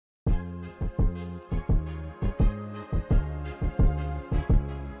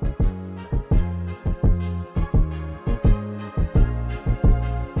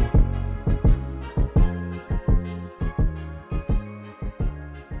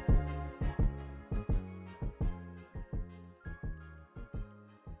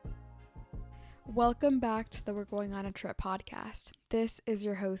Welcome back to the We're Going on a Trip podcast. This is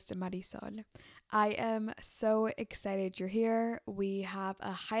your host, Marisol. I am so excited you're here. We have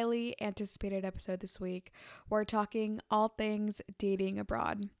a highly anticipated episode this week. We're talking all things dating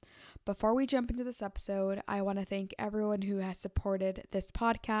abroad. Before we jump into this episode, I want to thank everyone who has supported this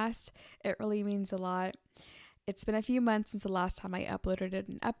podcast. It really means a lot. It's been a few months since the last time I uploaded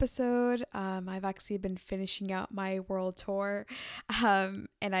an episode. I've actually been finishing out my world tour, and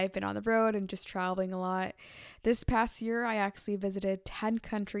I've been on the road and just traveling a lot. This past year, I actually visited 10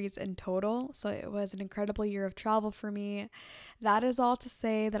 countries in total, so it was an incredible year of travel for me. That is all to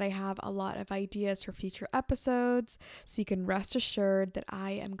say that I have a lot of ideas for future episodes, so you can rest assured that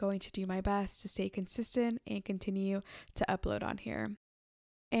I am going to do my best to stay consistent and continue to upload on here.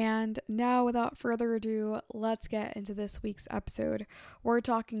 And now, without further ado, let's get into this week's episode. We're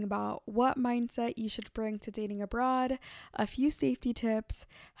talking about what mindset you should bring to dating abroad, a few safety tips,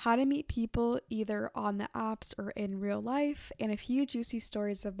 how to meet people either on the apps or in real life, and a few juicy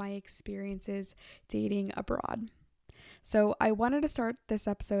stories of my experiences dating abroad. So I wanted to start this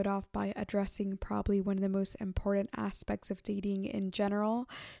episode off by addressing probably one of the most important aspects of dating in general.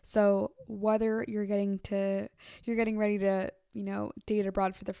 So whether you're getting ready to, date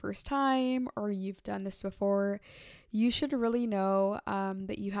abroad for the first time or you've done this before, you should really know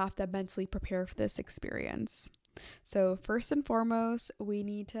that you have to mentally prepare for this experience. So first and foremost, we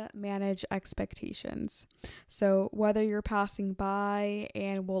need to manage expectations. So whether you're passing by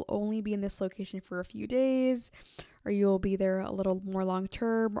and will only be in this location for a few days, or you'll be there a little more long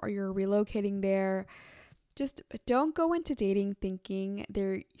term, or you're relocating there, just don't go into dating thinking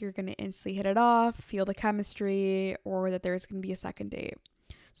you're going to instantly hit it off, feel the chemistry, or that there's going to be a second date.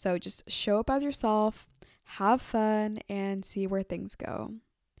 So just show up as yourself, have fun, and see where things go.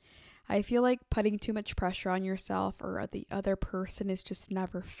 I feel like putting too much pressure on yourself or the other person is just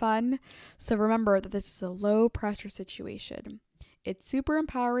never fun. So remember that this is a low pressure situation. It's super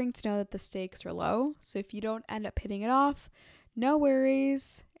empowering to know that the stakes are low. So if you don't end up hitting it off, no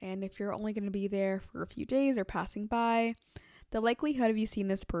worries. And if you're only going to be there for a few days or passing by, the likelihood of you seeing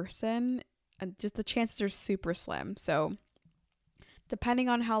this person, and just the chances are super slim. So depending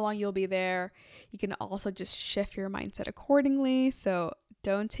on how long you'll be there, you can also just shift your mindset accordingly. So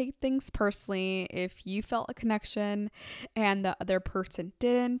don't take things personally if you felt a connection and the other person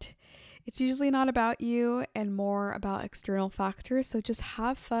didn't. It's usually not about you and more about external factors. So just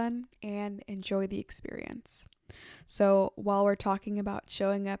have fun and enjoy the experience. So while we're talking about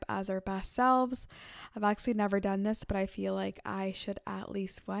showing up as our best selves, I've actually never done this, but I feel like I should at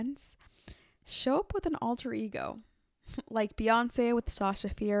least once. Show up with an alter ego. Like Beyonce with Sasha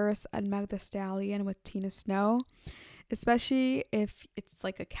Fierce and Meg Thee Stallion with Tina Snow. Especially if it's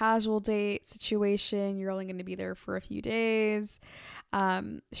like a casual date situation, you're only going to be there for a few days.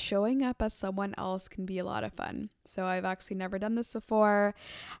 Showing up as someone else can be a lot of fun. So I've actually never done this before.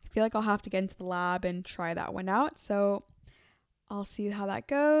 I feel like I'll have to get into the lab and try that one out. So I'll see how that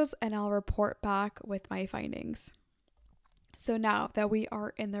goes and I'll report back with my findings. So now that we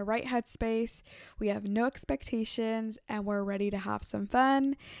are in the right headspace, we have no expectations, and we're ready to have some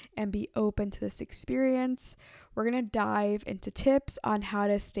fun and be open to this experience, we're going to dive into tips on how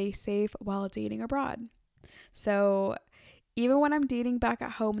to stay safe while dating abroad. So even when I'm dating back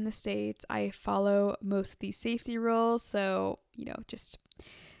at home in the States, I follow most of these safety rules. So, just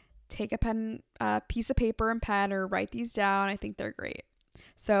take a piece of paper and pen or write these down. I think they're great.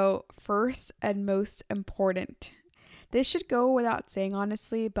 So first and most important, this should go without saying,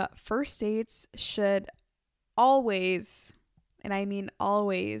 honestly, but first dates should always, and I mean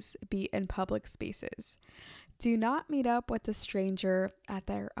always, be in public spaces. Do not meet up with a stranger at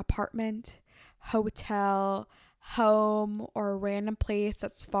their apartment, hotel, home, or a random place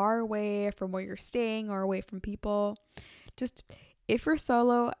that's far away from where you're staying or away from people. Just if you're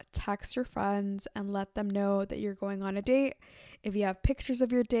solo, text your friends and let them know that you're going on a date. If you have pictures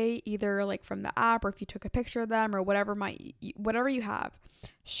of your date, either like from the app or if you took a picture of them or whatever you have,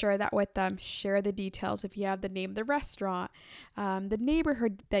 share that with them. Share the details. If you have the name of the restaurant, the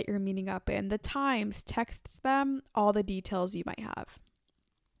neighborhood that you're meeting up in, the times, text them all the details you might have.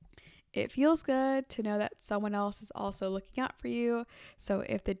 It feels good to know that someone else is also looking out for you. So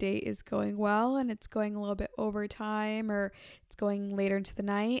if the date is going well and it's going a little bit over time or it's going later into the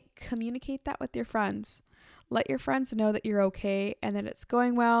night, communicate that with your friends. Let your friends know that you're okay and that it's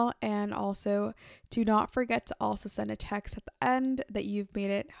going well. And also do not forget to also send a text at the end that you've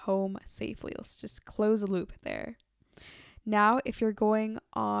made it home safely. Let's just close the loop there. Now, if you're going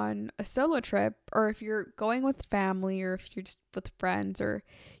on a solo trip, or if you're going with family, or if you're just with friends, or,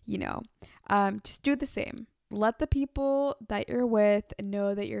 just do the same. let the people that you're with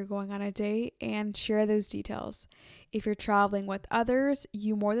know that you're going on a date and share those details. If you're traveling with others,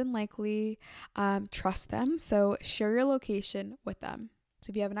 you more than likely trust them. So share your location with them.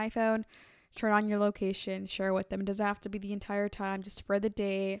 So if you have an iPhone, turn on your location, share with them. It doesn't have to be the entire time, just for the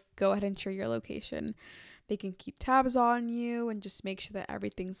day. Go ahead and share your location. They can keep tabs on you and just make sure that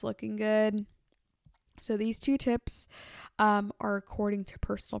everything's looking good. So these 2 tips are according to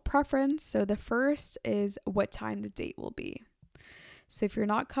personal preference. So the first is what time the date will be. So if you're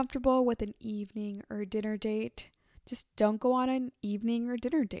not comfortable with an evening or dinner date, just don't go on an evening or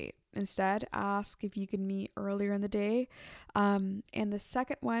dinner date. Instead, ask if you can meet earlier in the day. And the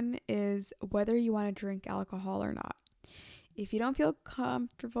second one is whether you want to drink alcohol or not. If you don't feel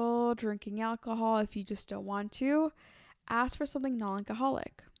comfortable drinking alcohol, if you just don't want to, ask for something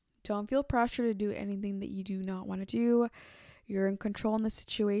non-alcoholic. Don't feel pressure to do anything that you do not want to do. You're in control in the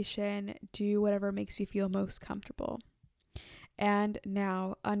situation. Do whatever makes you feel most comfortable. And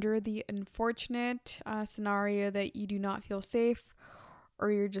now, under the unfortunate scenario that you do not feel safe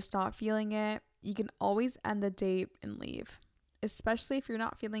or you're just not feeling it, you can always end the date and leave. Especially if you're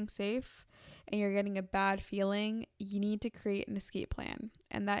not feeling safe and you're getting a bad feeling, you need to create an escape plan.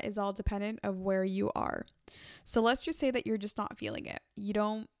 And that is all dependent of where you are. So let's just say that you're just not feeling it.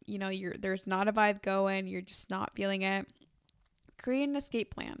 There's not a vibe going, you're just not feeling it. Create an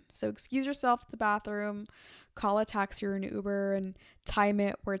escape plan. So excuse yourself to the bathroom, call a taxi or an Uber, and time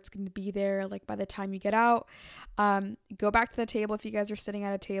it where it's going to be there, like by the time you get out. Go back to the table if you guys are sitting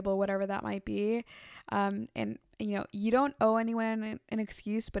at a table, whatever that might be. And you don't owe anyone an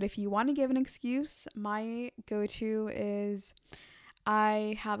excuse, but if you want to give an excuse, my go-to is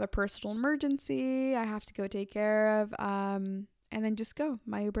I have a personal emergency I have to go take care of, and then just go.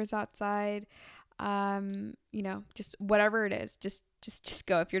 My Uber's outside. Just whatever it is, just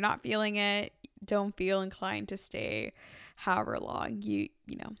go. If you're not feeling it, don't feel inclined to stay however long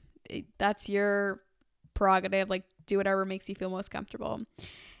that's your prerogative. Like, do whatever makes you feel most comfortable.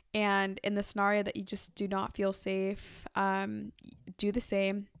 And in the scenario that you just do not feel safe, do the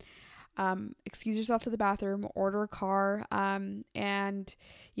same. Excuse yourself to the bathroom, order a car, and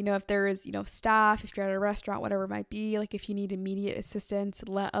if there is staff, if you're at a restaurant, whatever it might be, like if you need immediate assistance,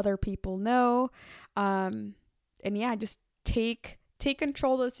 let other people know, just take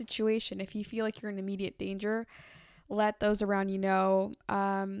control of the situation. If you feel like you're in immediate danger, let those around you know.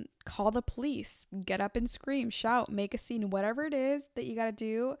 Call the police, get up and scream, shout, make a scene, whatever it is that you got to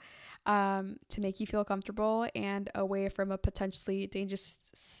do to make you feel comfortable and away from a potentially dangerous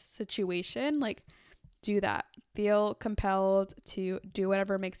situation. Like, do that. Feel compelled to do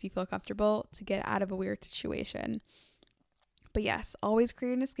whatever makes you feel comfortable to get out of a weird situation. But yes, always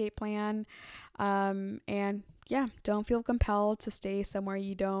create an escape plan. Don't feel compelled to stay somewhere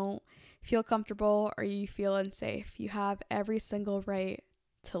you don't feel comfortable or you feel unsafe. You have every single right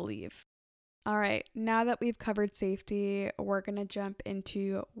to leave. All right, now that we've covered safety, we're going to jump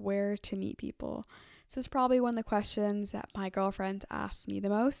into where to meet people. This is probably one of the questions that my girlfriends ask me the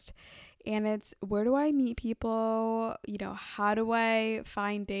most. And it's, where do I meet people? How do I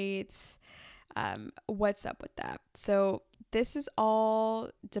find dates? What's up with that? So this is all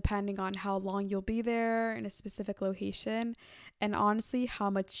depending on how long you'll be there in a specific location and honestly how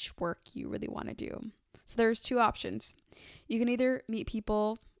much work you really want to do. So there's 2 options. You can either meet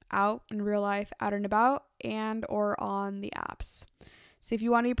people out in real life, out and about, and or on the apps. So if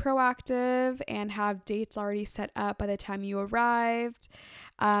you want to be proactive and have dates already set up by the time you arrived,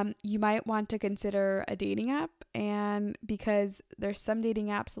 you might want to consider a dating app. And because there's some dating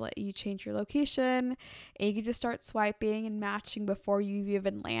apps that let you change your location and you can just start swiping and matching before you've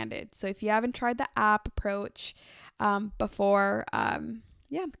even landed. So if you haven't tried the app approach before,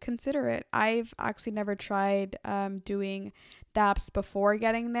 consider it. I've actually never tried doing the apps before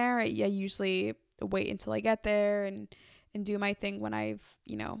getting there. I usually wait until I get there and do my thing when I've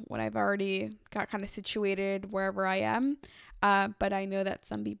already got kind of situated wherever I am. But I know that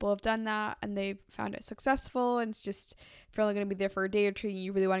some people have done that and they've found it successful. And it's just, if you're only going to be there for a day or two,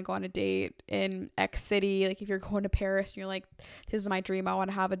 you really want to go on a date in X city. Like if you're going to Paris and you're like, this is my dream, I want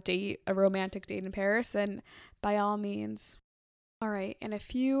to have a romantic date in Paris, then by all means. All right, and a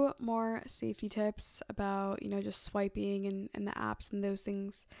few more safety tips about, just swiping and the apps and those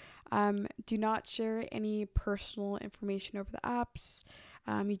things. Do not share any personal information over the apps.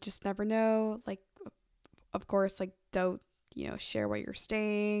 You just never know. Like, of course, like, don't, share where you're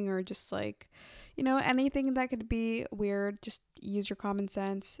staying or just like, anything that could be weird. Just use your common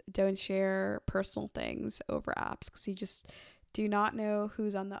sense. Don't share personal things over apps because you just do not know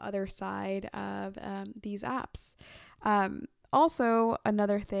who's on the other side of these apps. also,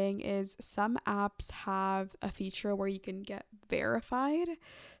 another thing is some apps have a feature where you can get verified.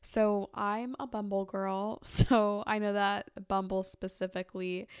 So I'm a Bumble girl, so I know that Bumble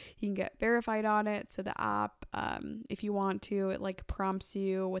specifically, you can get verified on it. So the app, if you want to, it like prompts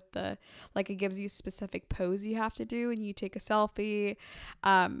you with the, like it gives you specific pose you have to do, and you take a selfie,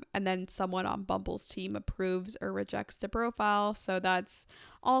 and then someone on Bumble's team approves or rejects the profile. So that's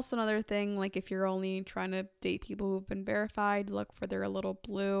also another thing, like if you're only trying to date people who've been verified, look for their little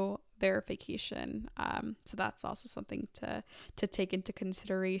blue verification. So that's also something to take into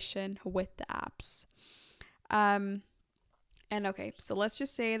consideration with the apps. And okay, so let's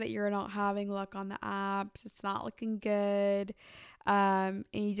just say that you're not having luck on the apps. It's not looking good. And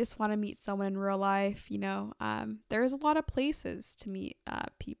you just want to meet someone in real life, there's a lot of places to meet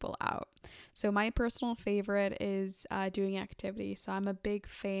people out. So my personal favorite is doing activities. So I'm a big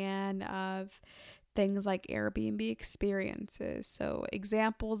fan of things like Airbnb experiences. So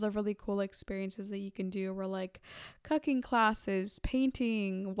examples of really cool experiences that you can do were like cooking classes,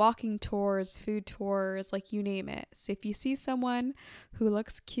 painting, walking tours, food tours, like you name it. So if you see someone who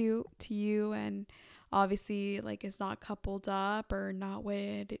looks cute to you and obviously like is not coupled up or not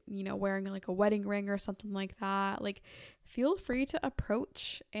wedded, wearing like a wedding ring or something like that, like feel free to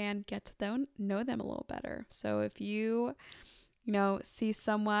approach and get to know them a little better. So if you see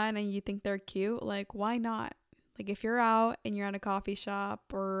someone and you think they're cute, like why not? Like if you're out and you're at a coffee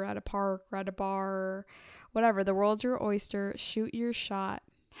shop or at a park or at a bar or whatever, the world's your oyster. Shoot your shot.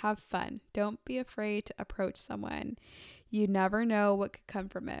 Have fun. Don't be afraid to approach someone. You never know what could come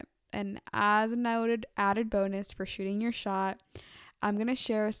from it. And as a noted added bonus for shooting your shot, I'm going to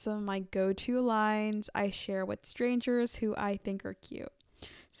share some of my go-to lines I share with strangers who I think are cute.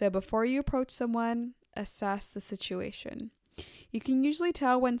 So before you approach someone, assess the situation. You can usually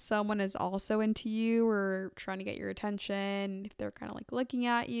tell when someone is also into you or trying to get your attention, if they're kind of like looking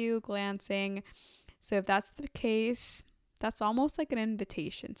at you, glancing. So if that's the case, that's almost like an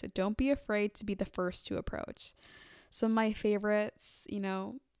invitation. So don't be afraid to be the first to approach. Some of my favorites,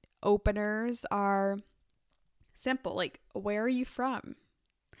 openers are simple. Like, where are you from?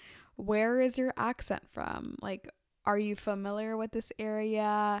 Where is your accent from? Like, are you familiar with this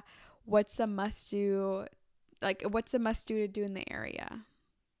area? What's a must-do? Like, what's a must-do to do in the area?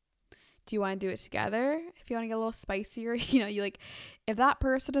 Do you want to do it together? If you want to get a little spicier, you like, if that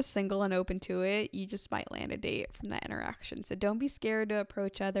person is single and open to it, you just might land a date from that interaction. So don't be scared to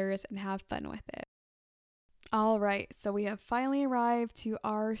approach others and have fun with it. All right, so we have finally arrived to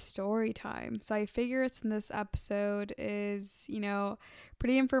our story time. So I figure it's in this episode is,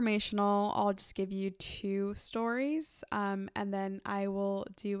 pretty informational. I'll just give you 2 stories, and then I will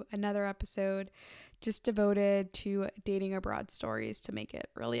do another episode just devoted to dating abroad stories to make it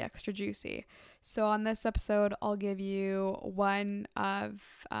really extra juicy. So on this episode, I'll give you one of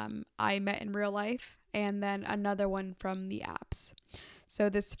I met in real life and then another one from the apps. So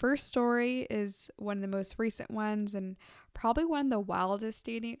this first story is one of the most recent ones and probably one of the wildest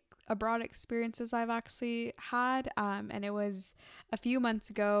dating abroad experiences I've actually had. And it was a few months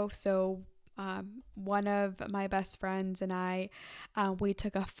ago. So one of my best friends and I, we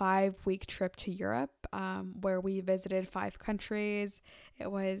took a 5-week trip to Europe where we visited 5 countries. It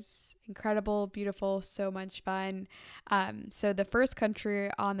was incredible, beautiful, so much fun. So the first country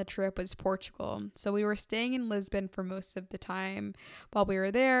on the trip was Portugal. So we were staying in Lisbon for most of the time while we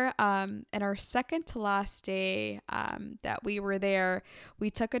were there. And our second to last day that we were there, we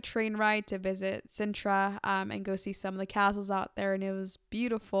took a train ride to visit Sintra and go see some of the castles out there, and it was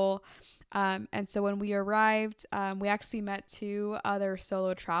beautiful. And so when we arrived, we actually met 2 other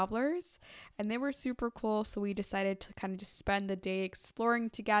solo travelers and they were super cool. So we decided to kind of just spend the day exploring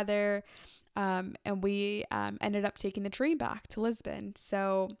together. And we ended up taking the train back to Lisbon.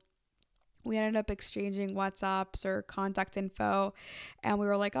 So we ended up exchanging WhatsApps or contact info, and we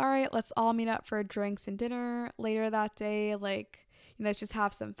were like, all right, let's all meet up for drinks and dinner later that day. Like, let's just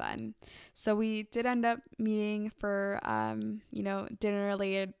have some fun. So we did end up meeting for, dinner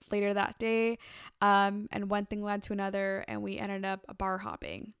later that day. And one thing led to another, and we ended up bar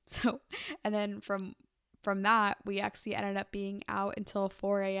hopping. So, and then from that, we actually ended up being out until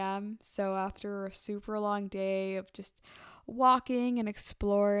 4 a.m. So after a super long day of just walking and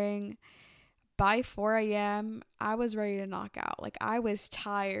exploring, by 4 a.m., I was ready to knock out. Like, I was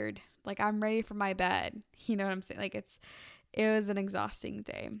tired. Like, I'm ready for my bed. You know what I'm saying? Like, it was an exhausting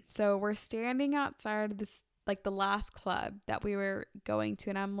day. So we're standing outside of this, like, the last club that we were going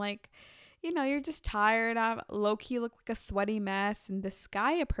to. And I'm like, you're just tired. I low-key look like a sweaty mess. And this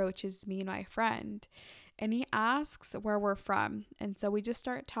guy approaches me and my friend. And he asks where we're from. And so we just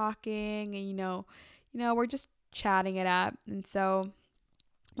start talking. And, we're just chatting it up. And so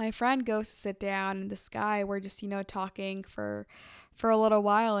my friend goes to sit down, and this guy, we're just, talking for a little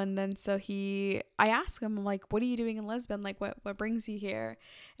while. And then I asked him, I'm like, what are you doing in Lisbon? Like, what brings you here?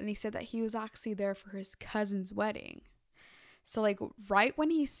 And he said that he was actually there for his cousin's wedding. So like right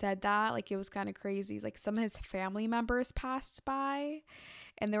when he said that, like it was kind of crazy. Like some of his family members passed by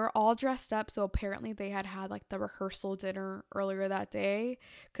and they were all dressed up. So apparently they had like the rehearsal dinner earlier that day,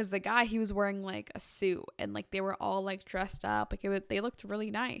 because the guy, he was wearing like a suit, and like they were all like dressed up. Like they looked really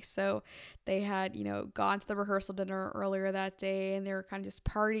nice. So they had, gone to the rehearsal dinner earlier that day, and they were kind of just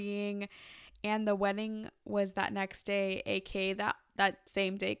partying. And the wedding was that next day, aka that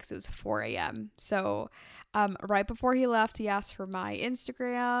same day, because it was 4 a.m. So right before he left, he asked for my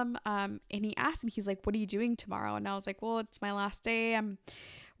Instagram, and he asked me, he's like, what are you doing tomorrow? And I was like, well, it's my last day.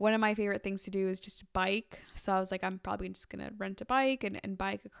 One of my favorite things to do is just bike. So I was like, I'm probably just gonna rent a bike and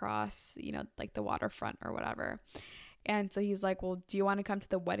bike across, like the waterfront or whatever. And so he's like, well, do you want to come to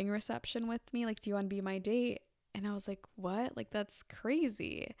the wedding reception with me? Like, do you want to be my date? And I was like, what? Like, that's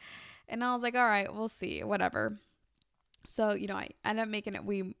crazy. And I was like, all right, we'll see, whatever. So, I end up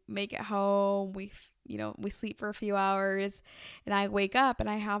we make it home. We sleep for a few hours, and I wake up and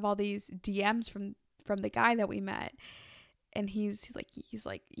I have all these DMs from the guy that we met. And he's like,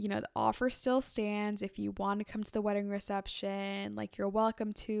 the offer still stands. If you want to come to the wedding reception, like, you're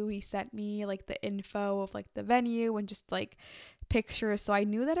welcome to. He sent me like the info of like the venue and just like pictures. So I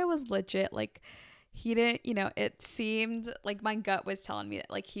knew that it was legit. Like, he didn't, it seemed like my gut was telling me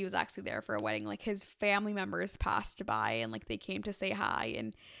that like he was actually there for a wedding. Like his family members passed by and like they came to say hi,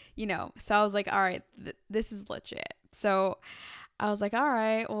 and so I was like, all right, this is legit. So I was like, all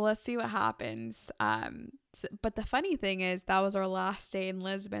right, well, let's see what happens. But the funny thing is, that was our last day in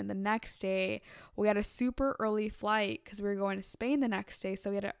Lisbon. The next day we had a super early flight because we were going to Spain the next day. So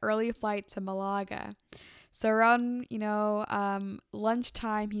we had an early flight to Malaga. So around,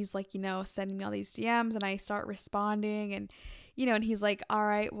 lunchtime, he's like, sending me all these DMs, and I start responding, and, and he's like, all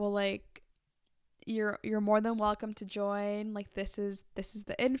right, well, like, you're more than welcome to join. Like, this is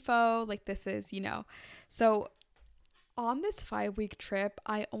the info. Like, this is, so on this 5-week trip,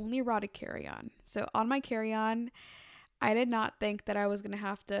 I only brought a carry-on. So on my carry-on, I did not think that I was going to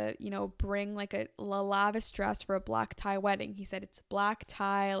have to, bring like a lavish dress for a black tie wedding. He said it's a black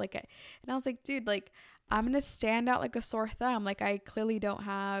tie, and I was like, dude, like, I'm going to stand out like a sore thumb. Like, I clearly don't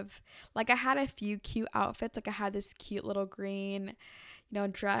have, like, I had a few cute outfits. Like, I had this cute little green,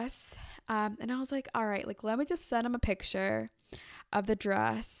 dress. And I was like, all right, like, let me just send him a picture of the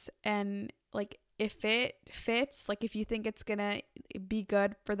dress. And like, if it fits, like, if you think it's going to be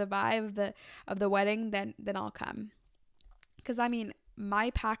good for the vibe of the wedding, then I'll come. Because I mean, my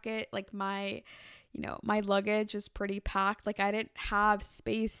packet, like my luggage is pretty packed. Like, I didn't have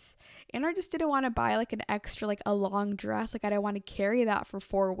space, and I just didn't want to buy like an extra, like a long dress. Like, I didn't want to carry that for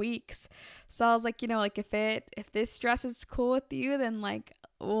 4 weeks. So I was like, like, if this dress is cool with you, then like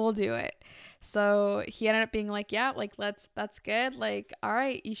we'll do it. So he ended up being like, yeah, like that's good. Like, all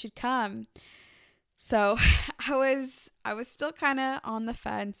right, you should come. So I was still kind of on the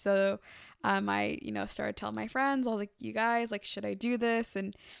fence. So I started telling my friends. I was like, you guys, like, should I do this?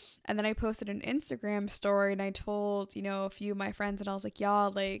 And then I posted an Instagram story, and I told a few of my friends, and I was like,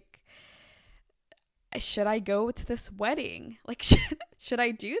 y'all, like, should I go to this wedding? Like, should I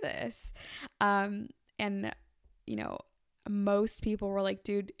do this? And most people were like,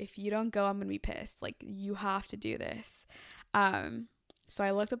 dude, if you don't go, I'm gonna be pissed. Like, you have to do this. So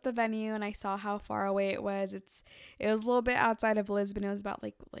I looked up the venue, and I saw how far away it was. It was a little bit outside of Lisbon. It was about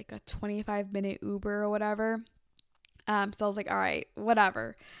like a 25-minute Uber or whatever. So I was like, all right,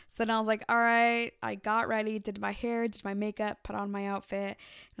 whatever. So then I was like, all right, I got ready, did my hair, did my makeup, put on my outfit,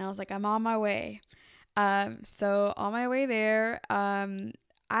 and I was like, I'm on my way. So on my way there, I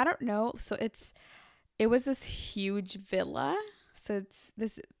don't know. So it was this huge villa. So it's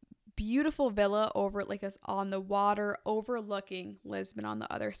this beautiful villa over, like, it's on the water overlooking Lisbon on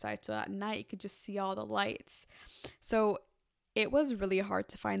the other side. So at night you could just see all the lights. So it was really hard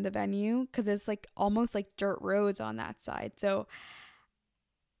to find the venue because it's like almost like dirt roads on that side. So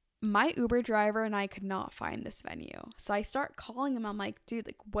my Uber driver and I could not find this venue. So I start calling him. I'm like, dude,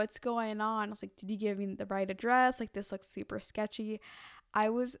 like, what's going on? I was like, did you give me the right address? Like, this looks super sketchy. I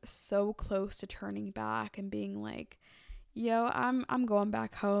was so close to turning back and being like, yo, I'm going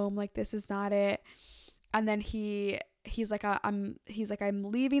back home. Like, this is not it. And then he's like, I'm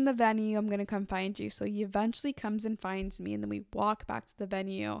leaving the venue. I'm gonna come find you. So he eventually comes and finds me, and then we walk back to the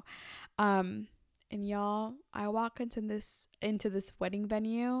venue. And y'all, I walk into this wedding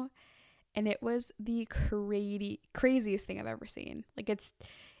venue, and it was the craziest thing I've ever seen. Like,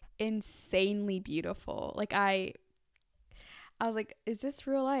 insanely beautiful. Like I was like, is this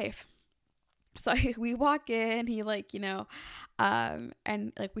real life? So we walk in, he like, and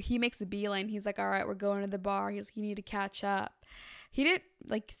like he makes a beeline. He's like, all right, we're going to the bar. He's like, you need to catch up. He didn't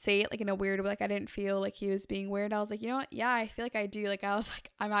like say it like in a weird way. Like I didn't feel like he was being weird. I was like, you know what? Yeah, I feel like I do. Like I was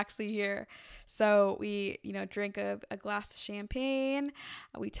like, I'm actually here. So we, drink a glass of champagne.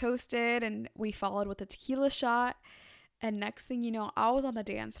 We toasted and we followed with a tequila shot. And next thing you know, I was on the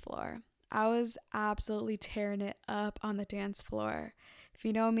dance floor. I was absolutely tearing it up on the dance floor. If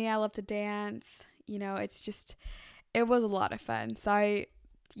you know me, I love to dance. It was a lot of fun. So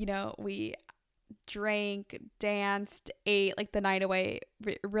we drank, danced, ate like the night away.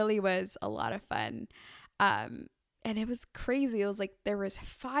 Really was a lot of fun. And it was crazy. It was like there was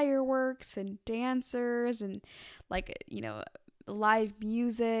fireworks and dancers and like, live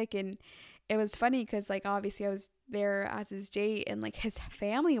music. And it was funny because like obviously I was there as his date and like his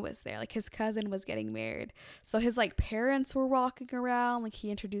family was there. Like his cousin was getting married. So his like parents were walking around. Like he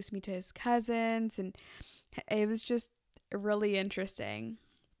introduced me to his cousins and it was just really interesting.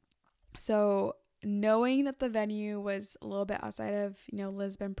 So knowing that the venue was a little bit outside of,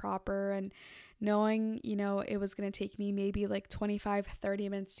 Lisbon proper and knowing, it was going to take me maybe like 25-30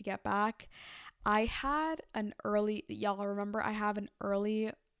 minutes to get back, I had an early, y'all remember I have an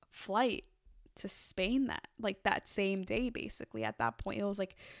early flight to Spain that same day. Basically at that point it was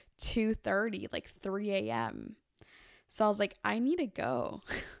like 2:30, like 3 a.m. So I was like, I need to go.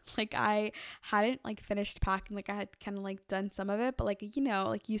 Like I hadn't like finished packing. Like I had kind of like done some of it, but like,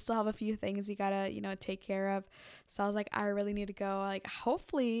 like you still have a few things you gotta, take care of. So I was like, I really need to go. Like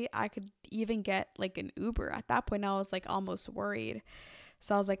hopefully I could even get like an Uber. At that point I was like almost worried.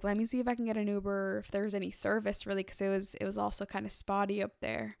 So I was like, let me see if I can get an Uber, if there's any service really, because it was also kind of spotty up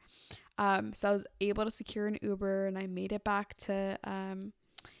there. So I was able to secure an Uber and I made it back to my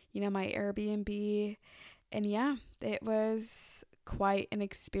Airbnb. And yeah, it was quite an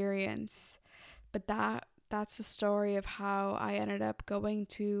experience. But that's the story of how I ended up going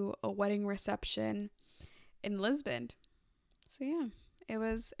to a wedding reception in Lisbon. So yeah, it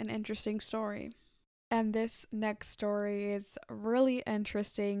was an interesting story. And this next story is really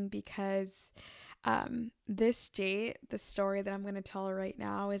interesting because this date, the story that I'm going to tell right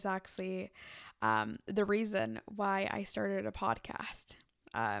now, is actually the reason why I started a podcast.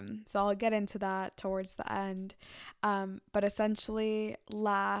 So I'll get into that towards the end. But essentially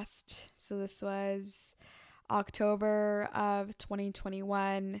this was October of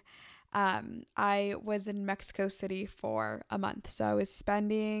 2021. I was in Mexico City for a month. So I was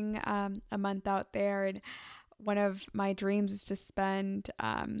spending a month out there, and one of my dreams is to spend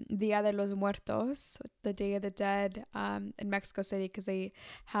Dia de los Muertos, the Day of the Dead, in Mexico City, because they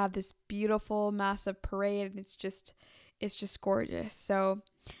have this beautiful, massive parade, and it's just gorgeous. So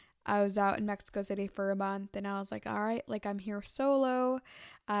I was out in Mexico City for a month, and I was like, all right, like I'm here solo.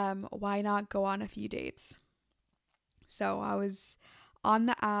 Why not go on a few dates? So I was on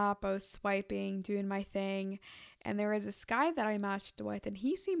the app, I was swiping, doing my thing, and there was this guy that I matched with, and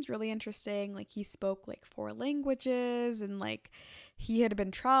he seemed really interesting. Like he spoke like 4 languages, and like he had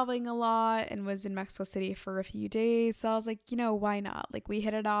been traveling a lot and was in Mexico City for a few days. So I was like, why not? Like we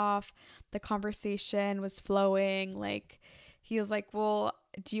hit it off. The conversation was flowing. Like he was like, well,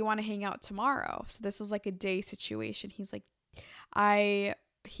 do you want to hang out tomorrow? So this was like a day situation. He's like,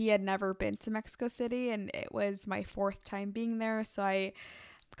 he had never been to Mexico City, and it was my 4th time being there. So I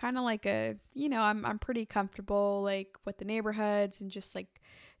kind of like I'm pretty comfortable like with the neighborhoods and just like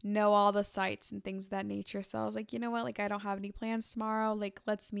know all the sites and things of that nature. So I was like, you know what, like I don't have any plans tomorrow, like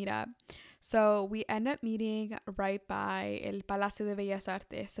let's meet up. So we end up meeting right by El Palacio de Bellas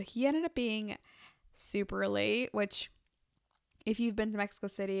Artes. So he ended up being super late, which if you've been to Mexico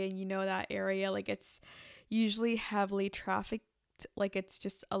City and you know that area, like it's usually heavily trafficked. Like it's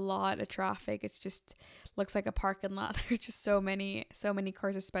just a lot of traffic. It's just looks like a parking lot. There's just so many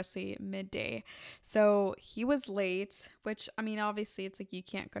cars, especially midday. So he was late, which I mean obviously it's like you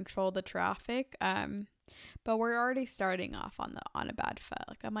can't control the traffic, but we're already starting off on a bad foot.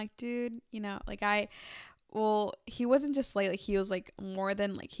 Like I'm like, dude, he wasn't just late, like he was like more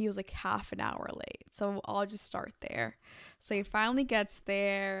than like he was like half an hour late. So I'll just start there. So he finally gets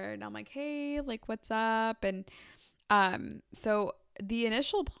there and I'm like, hey, like what's up? And so the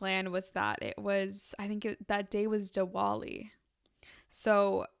initial plan was that that day was Diwali.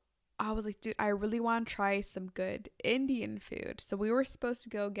 So I was like, dude, I really want to try some good Indian food. So we were supposed to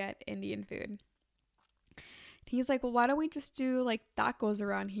go get Indian food. He's like, well, why don't we just do like tacos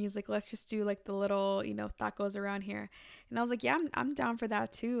around? He's like, let's just do like the little, tacos around here. And I was like, yeah, I'm down for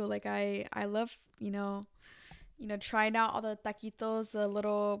that too. Like I love, trying out all the taquitos, the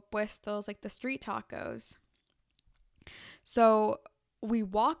little puestos, like the street tacos. So we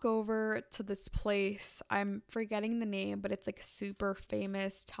walk over to this place. I'm forgetting the name, but it's like a super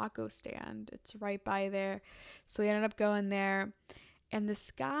famous taco stand. It's right by there. So we ended up going there. And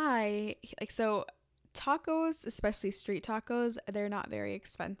this guy, so tacos, especially street tacos, they're not very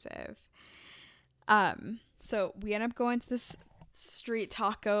expensive. So we end up going to this street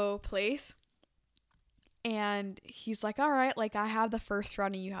taco place. And he's like, all right, like I have the first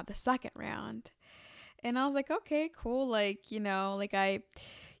round and you have the second round. And I was like, okay, cool. Like, like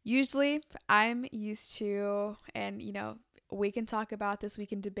I'm used to, and, we can talk about this, we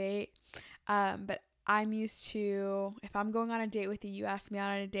can debate. But I'm used to, if I'm going on a date with you, you ask me out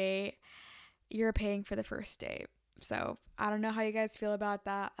on a date, you're paying for the first date. So I don't know how you guys feel about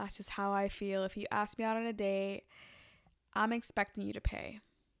that. That's just how I feel. If you ask me out on a date, I'm expecting you to pay.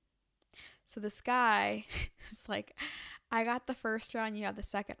 So this guy is like, I got the first round, you have the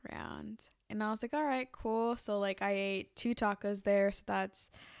second round. And I was like, all right, cool. So like I ate 2 tacos there. So that's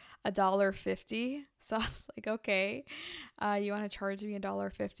 $1.50. So I was like, okay, you want to charge me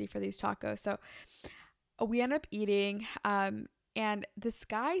 $1.50 for these tacos? So we end up eating, and this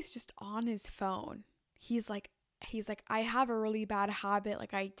guy's just on his phone. He's like, I have a really bad habit.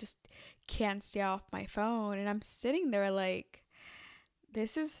 Like I just can't stay off my phone. And I'm sitting there like,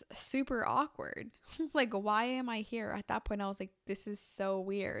 this is super awkward. Like, why am I here? At that point, I was like, this is so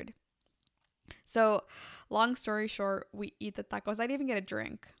weird. So long story short, we eat the tacos. I didn't even get a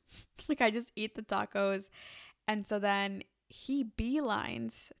drink. Like I just eat the tacos. And so then he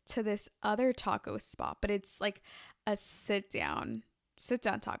beelines to this other taco spot, but it's like a sit down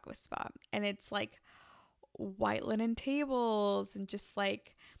taco spot. And it's like white linen tables and just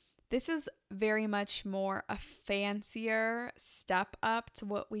like, this is very much more a fancier step up to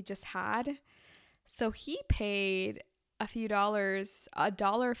what we just had. So he paid a few dollars,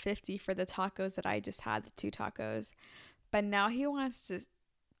 $1.50 for the tacos that I just had, the 2 tacos. But now he wants to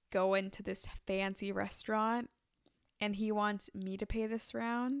go into this fancy restaurant and he wants me to pay this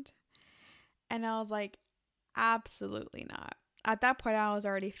round. And I was like, absolutely not. At that point, I was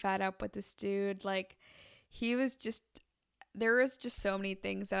already fed up with this dude. Like, there was just so many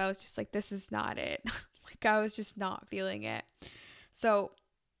things that I was just like, this is not it. Like, I was just not feeling it. So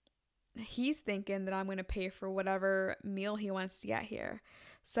he's thinking that I'm going to pay for whatever meal he wants to get here.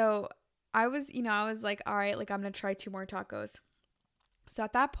 So I was like, all right, like I'm going to try 2 more tacos. So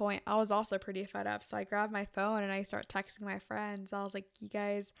at that point, I was also pretty fed up. So I grabbed my phone and I start texting my friends. I was like, you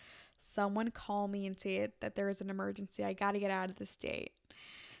guys, someone call me and say that there is an emergency. I got to get out of this date.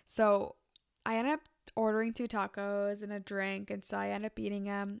 So I ended up ordering 2 tacos and a drink. And so I ended up eating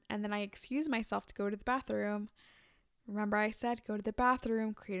them. And then I excused myself to go to the bathroom. Remember I said go to the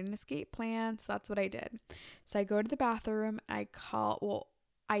bathroom, create an escape plan. So that's what I did. So I go to the bathroom. I call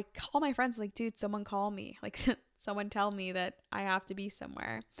my friends like, dude, someone call me. Like someone tell me that I have to be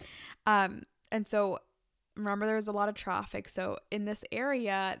somewhere. And so remember there was a lot of traffic. So in this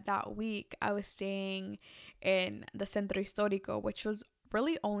area that week, I was staying in the Centro Histórico, which was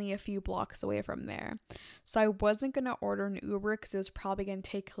really only a few blocks away from there. So I wasn't going to order an Uber because it was probably going to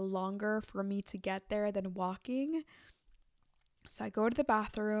take longer for me to get there than walking. So I go to the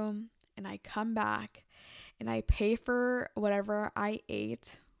bathroom and I come back and I pay for whatever I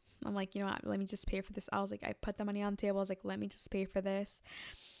ate. I'm like, you know what, let me just pay for this. I was like, I put the money on the table. I was like, let me just pay for this.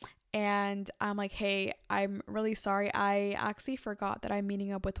 And I'm like, hey, I'm really sorry. I actually forgot that I'm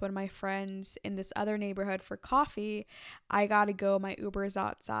meeting up with one of my friends in this other neighborhood for coffee. I gotta go. My Uber's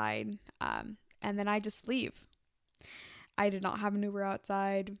outside. And then I just leave. I did not have an Uber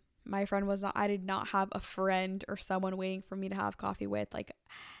outside. My friend was not, I did not have a friend or someone waiting for me to have coffee with. Like,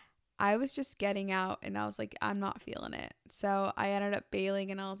 I was just getting out and I was like, I'm not feeling it. So I ended up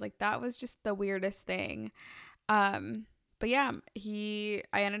bailing and I was like, that was just the weirdest thing. But yeah, I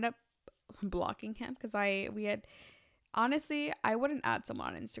ended up blocking him because honestly, I wouldn't add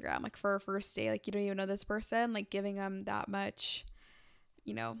someone on Instagram, like for a first date, like you don't even know this person, like giving them that much,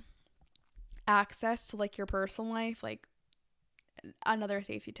 access to like your personal life. Like, another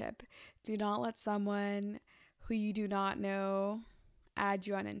safety tip, do not let someone who you do not know add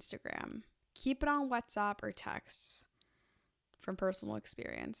you on Instagram. Keep it on WhatsApp or texts, from personal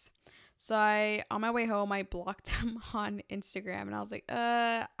experience. So on my way home, I blocked him on Instagram and I was like,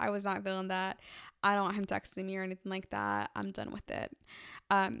 I was not feeling that. I don't want him texting me or anything like that. I'm done with it.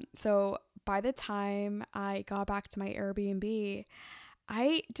 So by the time I got back to my Airbnb,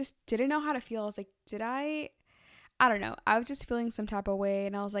 I just didn't know how to feel. I was like, I don't know. I was just feeling some type of way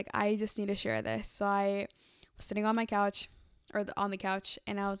and I was like, I just need to share this. So I was sitting on my couch on the couch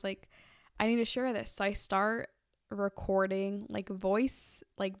and I was like, I need to share this. So I start recording like voice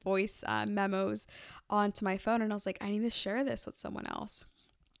memos onto my phone, and I was like, I need to share this with someone else.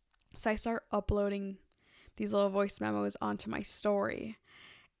 So I start uploading these little voice memos onto my story.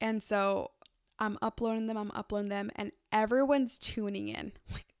 And so I'm uploading them, and everyone's tuning in.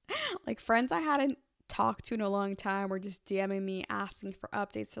 Like friends I hadn't talked to in a long time were just DMing me asking for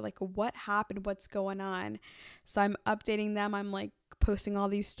updates. So like, what happened? What's going on? So I'm updating them. I'm like posting all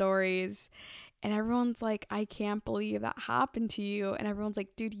these stories, and everyone's like, I can't believe that happened to you. And everyone's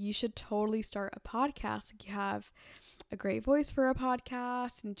like, dude, you should totally start a podcast. Like, you have a great voice for a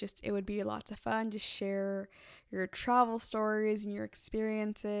podcast, and just it would be lots of fun. Just share your travel stories and your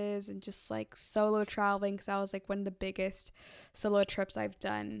experiences, and just like solo traveling, because that was like one of the biggest solo trips I've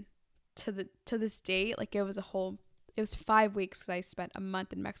done to this date. Like it was 5 weeks, because I spent a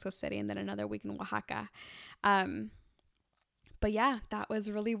month in Mexico City and then another week in Oaxaca. But yeah, that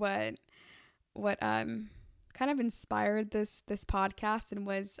was really what kind of inspired this podcast, and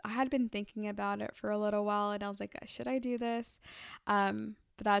I had been thinking about it for a little while, and I was like, should I do this? But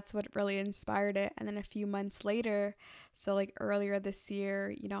that's what really inspired it. And then a few months later, so like earlier this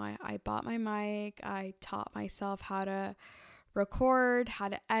year, I bought my mic. I taught myself how to record, how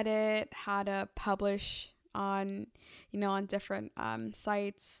to edit, how to publish on different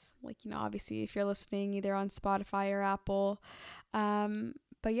sites, like obviously if you're listening either on Spotify or Apple.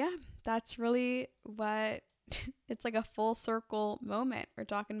 But yeah, that's really what it's like, a full circle moment. We're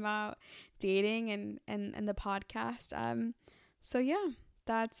talking about dating and the podcast. So yeah,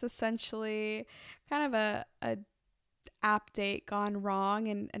 that's essentially kind of a app date gone wrong,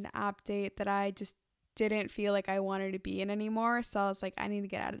 and an app date that I just didn't feel like I wanted to be in anymore. So I was like, I need to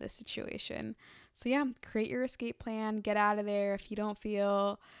get out of this situation. So yeah, create your escape plan, get out of there. If you don't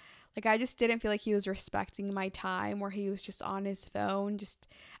feel like, I just didn't feel like he was respecting my time, where he was just on his phone. Just,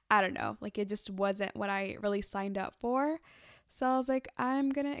 I don't know, like it just wasn't what I really signed up for. So I was like, I'm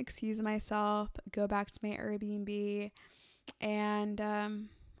gonna excuse myself, go back to my Airbnb, and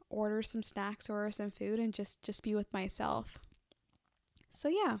order some snacks or some food, and just be with myself. So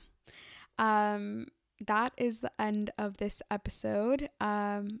yeah, that is the end of this episode.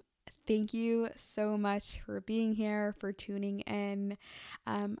 Thank you so much for being here, for tuning in.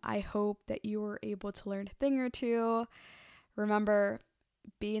 I hope that you were able to learn a thing or two. Remember,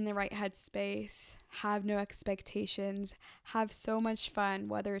 be in the right headspace, have no expectations, have so much fun,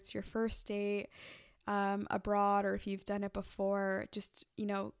 whether it's your first date abroad, or if you've done it before. Just,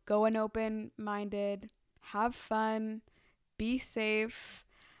 go in open-minded, have fun, be safe.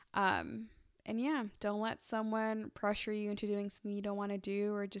 And yeah, don't let someone pressure you into doing something you don't want to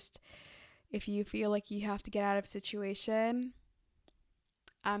do, or just if you feel like you have to get out of a situation,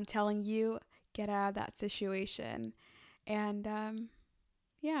 I'm telling you, get out of that situation. And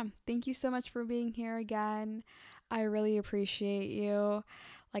yeah, thank you so much for being here again. I really appreciate you.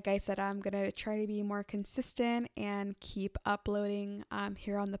 Like I said, I'm going to try to be more consistent and keep uploading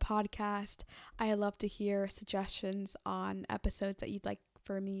here on the podcast. I love to hear suggestions on episodes that you'd like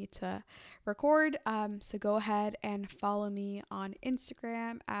for me to record. So go ahead and follow me on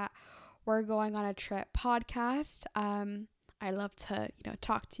Instagram at We're Going on a Trip podcast. I love to,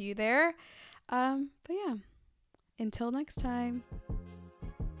 talk to you there. But yeah, until next time.